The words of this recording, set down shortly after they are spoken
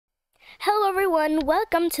Hello everyone,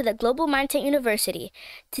 welcome to the Global Mindset University.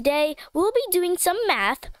 Today we'll be doing some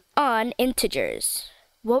math on integers.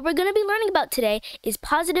 What we're going to be learning about today is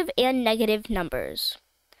positive and negative numbers.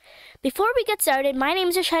 Before we get started, my name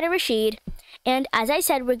is Ashada Rashid, and as I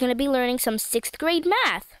said, we're going to be learning some 6th grade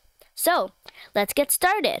math. So, let's get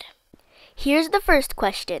started. Here's the first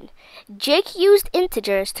question. Jake used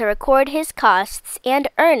integers to record his costs and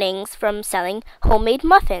earnings from selling homemade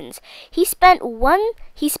muffins. He spent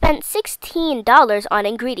 $16 on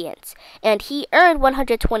ingredients, and he earned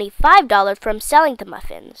 $125 from selling the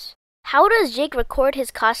muffins. How does Jake record his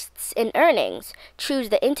costs and earnings? Choose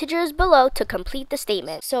the integers below to complete the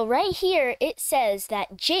statement. So right here it says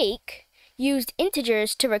that Jake used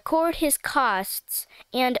integers to record his costs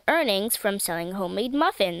and earnings from selling homemade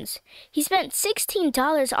muffins. He spent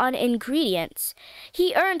 $16 on ingredients.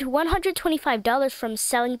 He earned $125 from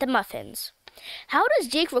selling the muffins. How does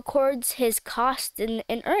Jake record his costs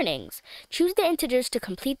and earnings? Choose the integers to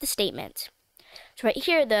complete the statement. So right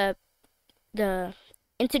here, the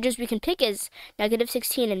integers we can pick is negative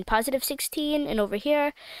 16 and positive 16, and over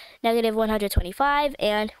here, negative 125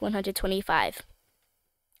 and 125.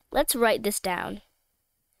 Let's write this down.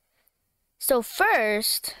 So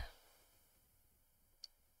first,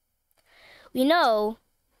 we know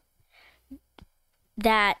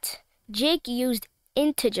that Jake used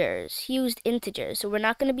integers. He used integers. So we're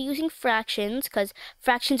not going to be using fractions because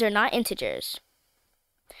fractions are not integers.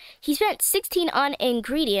 He spent 16 on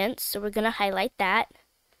ingredients, so we're going to highlight that.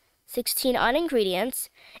 16 on ingredients,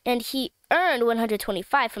 and he earned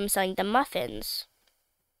 125 from selling the muffins.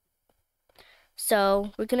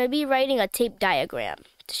 So we're going to be writing a tape diagram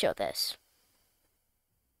to show this.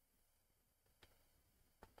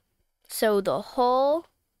 So the whole,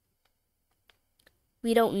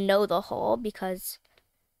 we don't know the whole because,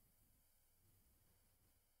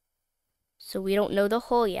 so we don't know the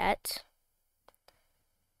whole yet.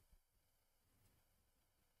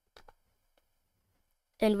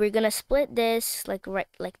 And we're going to split this like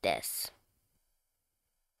this.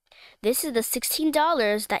 This is the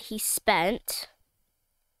 $16 that he spent.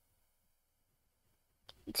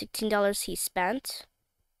 $16 he spent.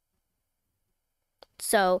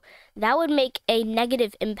 So that would make a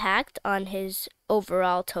negative impact on his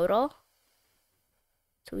overall total.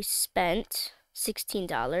 So we spent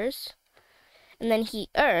 $16. And then he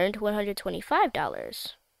earned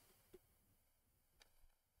 $125.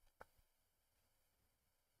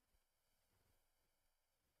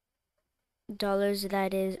 Dollars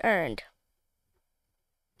that is earned.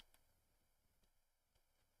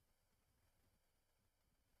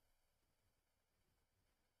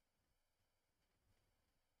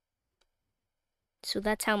 So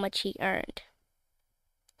that's how much he earned.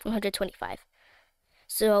 125.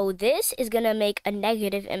 So this is going to make a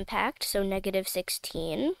negative impact, so negative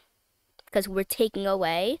 16, because we're taking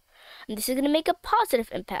away. And this is going to make a positive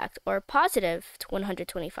impact, or positive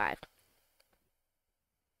 125.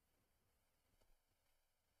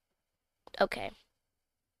 Okay.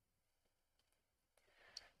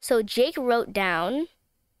 So Jake wrote down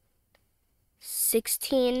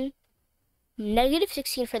negative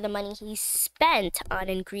 16 for the money he spent on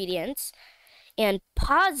ingredients, and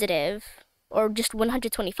positive, or just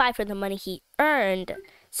 125 for the money he earned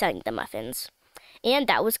selling the muffins. And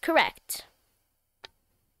that was correct.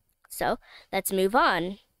 So let's move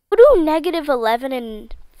on. How do negative 11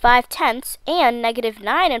 and 5/10 and negative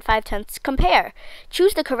 9 and 5/10 compare?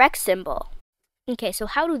 Choose the correct symbol. Okay, so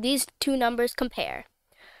how do these two numbers compare?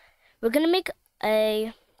 We're gonna make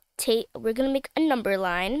a number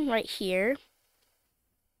line right here.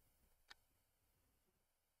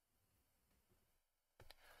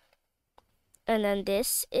 And then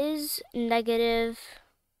this is negative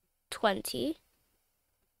 20.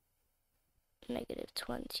 Negative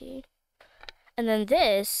 20. And then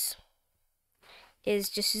this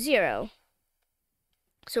is just 0.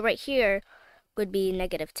 So right here would be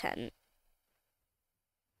negative 10.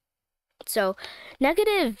 So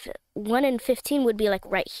negative 1 and 15 would be like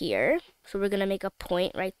right here. So we're going to make a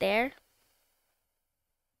point right there.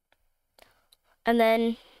 And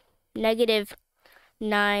then negative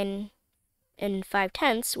 9 and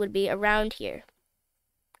 5/10 would be around here.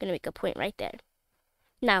 I'm going to make a point right there.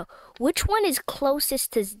 Now, which one is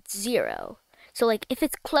closest to 0? So like if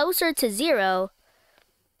it's closer to 0,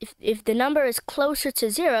 if the number is closer to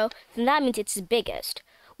 0, then that means it's the biggest.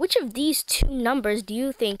 Which of these two numbers do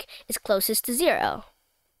you think is closest to 0?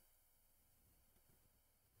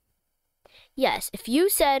 Yes, if you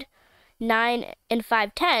said 9 and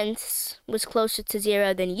 5/10 was closer to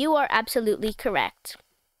 0, then you are absolutely correct.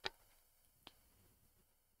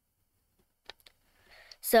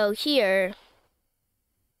 So here,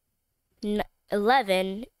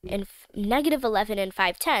 11 and negative 11 and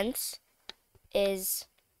 5/10 is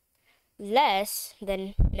less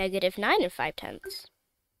than negative 9 and 5/10.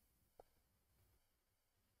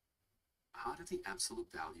 How do the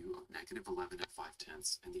absolute value of negative 11 and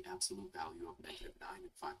 5/10 and the absolute value of negative 9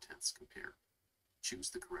 and 5/10 compare? Choose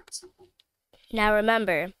the correct symbol. Now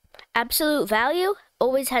remember, absolute value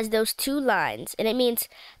always has those two lines, and it means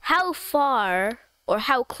how far or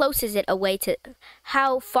how close is it away to,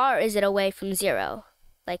 how far is it away from 0?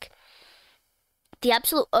 Like the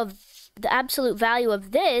absolute value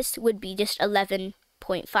of this would be just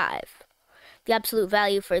 11.5. The absolute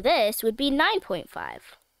value for this would be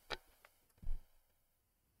 9.5.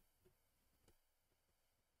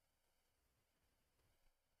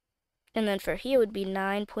 And then for here would be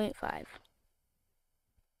 9.5.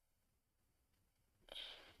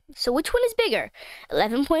 So which one is bigger,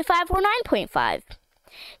 11.5 or 9.5?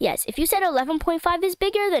 Yes, if you said 11.5 is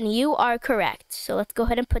bigger, then you are correct. So let's go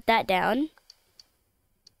ahead and put that down.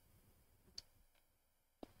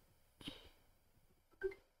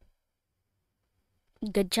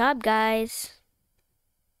 Good job, guys.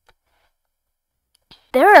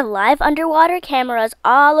 There are live underwater cameras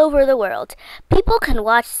all over the world. People can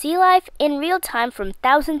watch sea life in real time from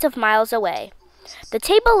thousands of miles away. The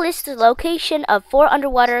table lists the location of 4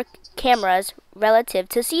 underwater cameras relative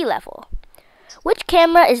to sea level. Which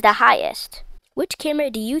camera is the highest? Which camera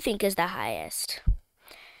do you think is the highest?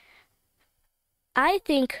 I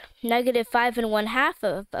think negative 5 1/2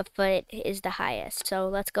 of a foot is the highest. So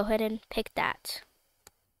let's go ahead and pick that.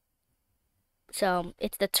 So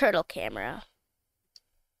it's the turtle camera.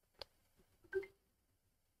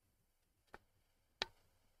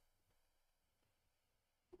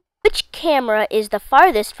 Which camera is the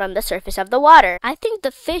farthest from the surface of the water? I think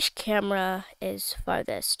the fish camera is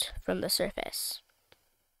farthest from the surface.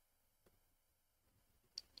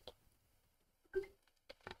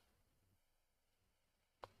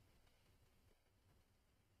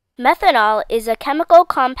 Methanol is a chemical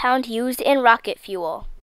compound used in rocket fuel.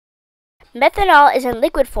 Methanol is in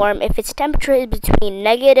liquid form if its temperature is between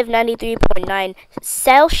negative 93.9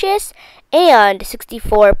 Celsius and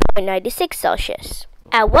 64.96 Celsius.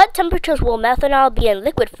 At what temperatures will methanol be in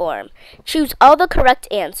liquid form? Choose all the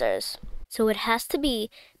correct answers. So it has to be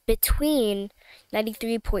between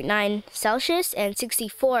 93.9 Celsius and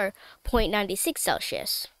 64.96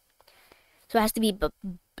 Celsius. So it has to be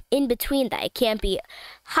in between that. It can't be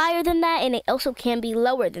higher than that, and it also can't be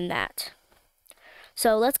lower than that.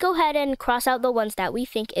 So let's go ahead and cross out the ones that we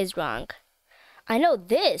think is wrong. I know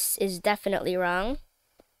this is definitely wrong.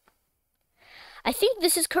 I think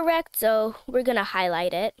this is correct, so we're going to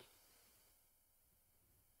highlight it.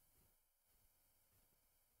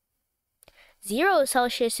 0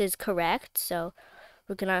 Celsius is correct, so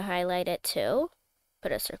we're going to highlight it too.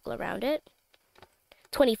 Put a circle around it.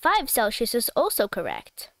 25 Celsius is also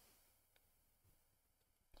correct.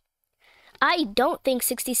 I don't think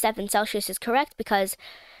 67 Celsius is correct because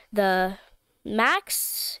the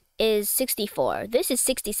max is 64. This is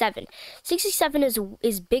 67. 67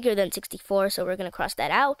 is bigger than 64, so we're going to cross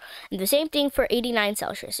that out. And the same thing for 89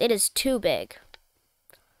 Celsius. It is too big.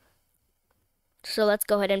 So let's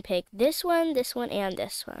go ahead and pick this one, and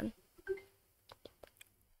this one.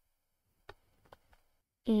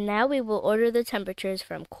 Now we will order the temperatures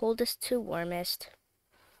from coldest to warmest.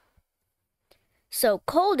 So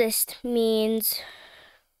coldest means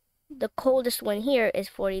the coldest one here is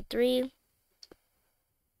 43.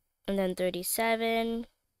 And then 37,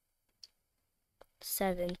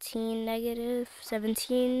 17, negative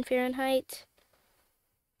 17 Fahrenheit.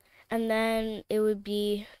 And then it would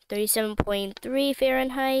be 37.3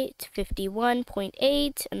 Fahrenheit,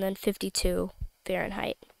 51.8, and then 52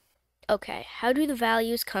 Fahrenheit. Okay, how do the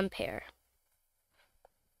values compare?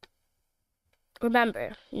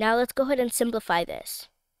 Remember, now let's go ahead and simplify this.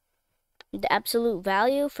 The absolute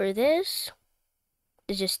value for this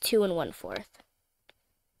is just 2 1/4.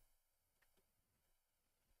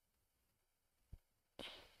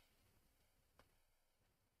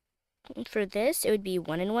 For this, it would be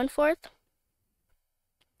 1 1/4.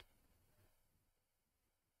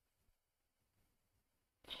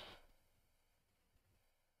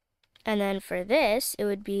 And then for this, it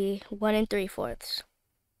would be 1 3/4.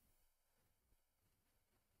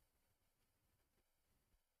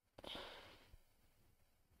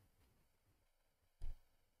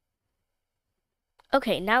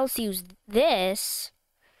 Okay, now let's use this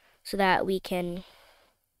so that we can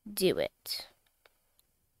do it.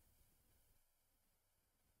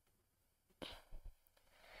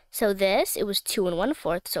 So this, it was 2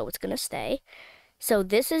 1/4, so it's going to stay. So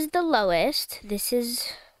this is the lowest. This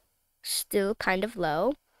is still kind of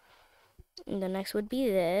low. And the next would be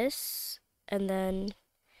this. And then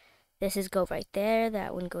this is go right there.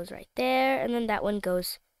 That one goes right there. And then that one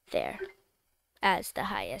goes there as the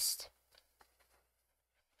highest.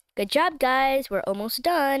 Good job, guys. We're almost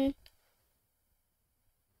done.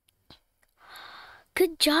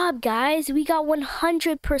 Good job, guys. We got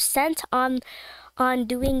 100% on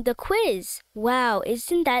doing the quiz. Wow,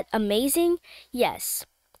 isn't that amazing? Yes.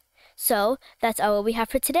 So, that's all we have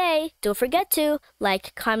for today. Don't forget to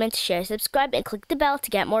like, comment, share, subscribe, and click the bell to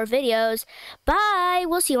get more videos. Bye!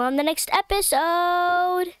 We'll see you on the next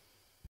episode!